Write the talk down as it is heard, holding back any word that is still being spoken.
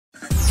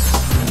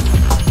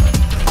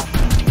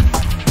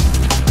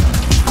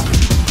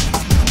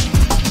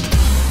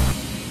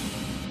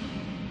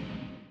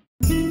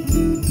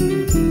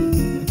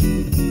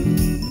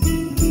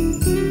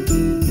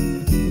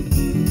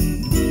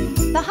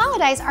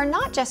holidays are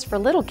not just for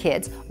little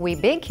kids. We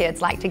big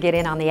kids like to get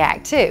in on the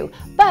act too,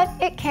 but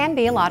it can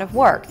be a lot of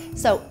work.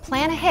 So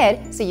plan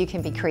ahead so you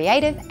can be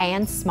creative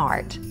and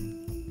smart.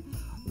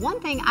 One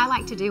thing I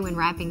like to do when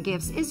wrapping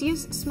gifts is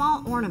use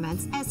small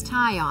ornaments as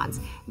tie-ons.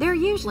 They're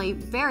usually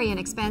very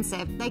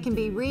inexpensive, they can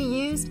be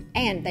reused,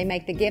 and they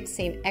make the gift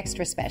seem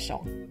extra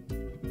special.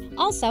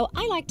 Also,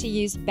 I like to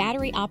use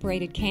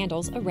battery-operated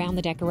candles around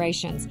the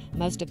decorations.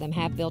 Most of them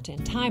have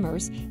built-in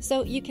timers,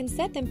 so you can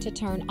set them to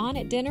turn on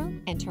at dinner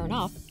and turn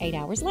off 8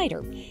 hours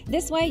later.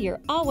 This way, you're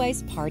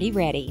always party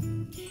ready.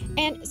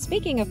 And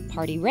speaking of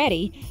party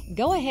ready,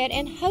 go ahead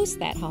and host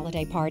that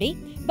holiday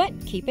party, but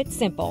keep it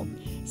simple.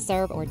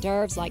 Serve hors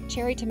d'oeuvres like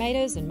cherry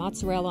tomatoes and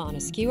mozzarella on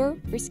a skewer,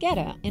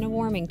 bruschetta in a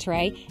warming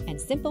tray, and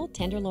simple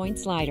tenderloin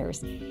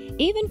sliders.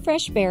 Even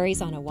fresh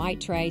berries on a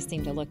white tray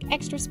seem to look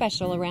extra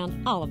special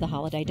around all of the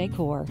holiday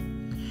decor.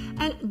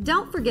 And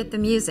don't forget the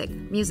music.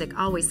 Music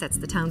always sets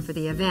the tone for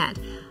the event.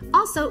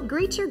 Also,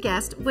 greet your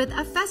guest with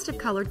a festive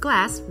colored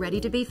glass ready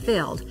to be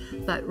filled.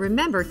 But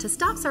remember to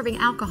stop serving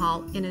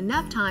alcohol in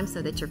enough time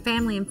so that your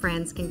family and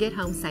friends can get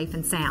home safe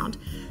and sound.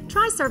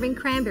 Try serving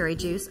cranberry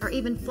juice or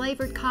even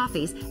flavored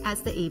coffees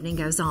as the evening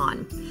goes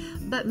on.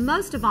 But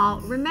most of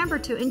all, remember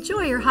to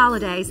enjoy your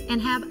holidays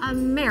and have a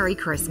Merry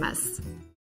Christmas.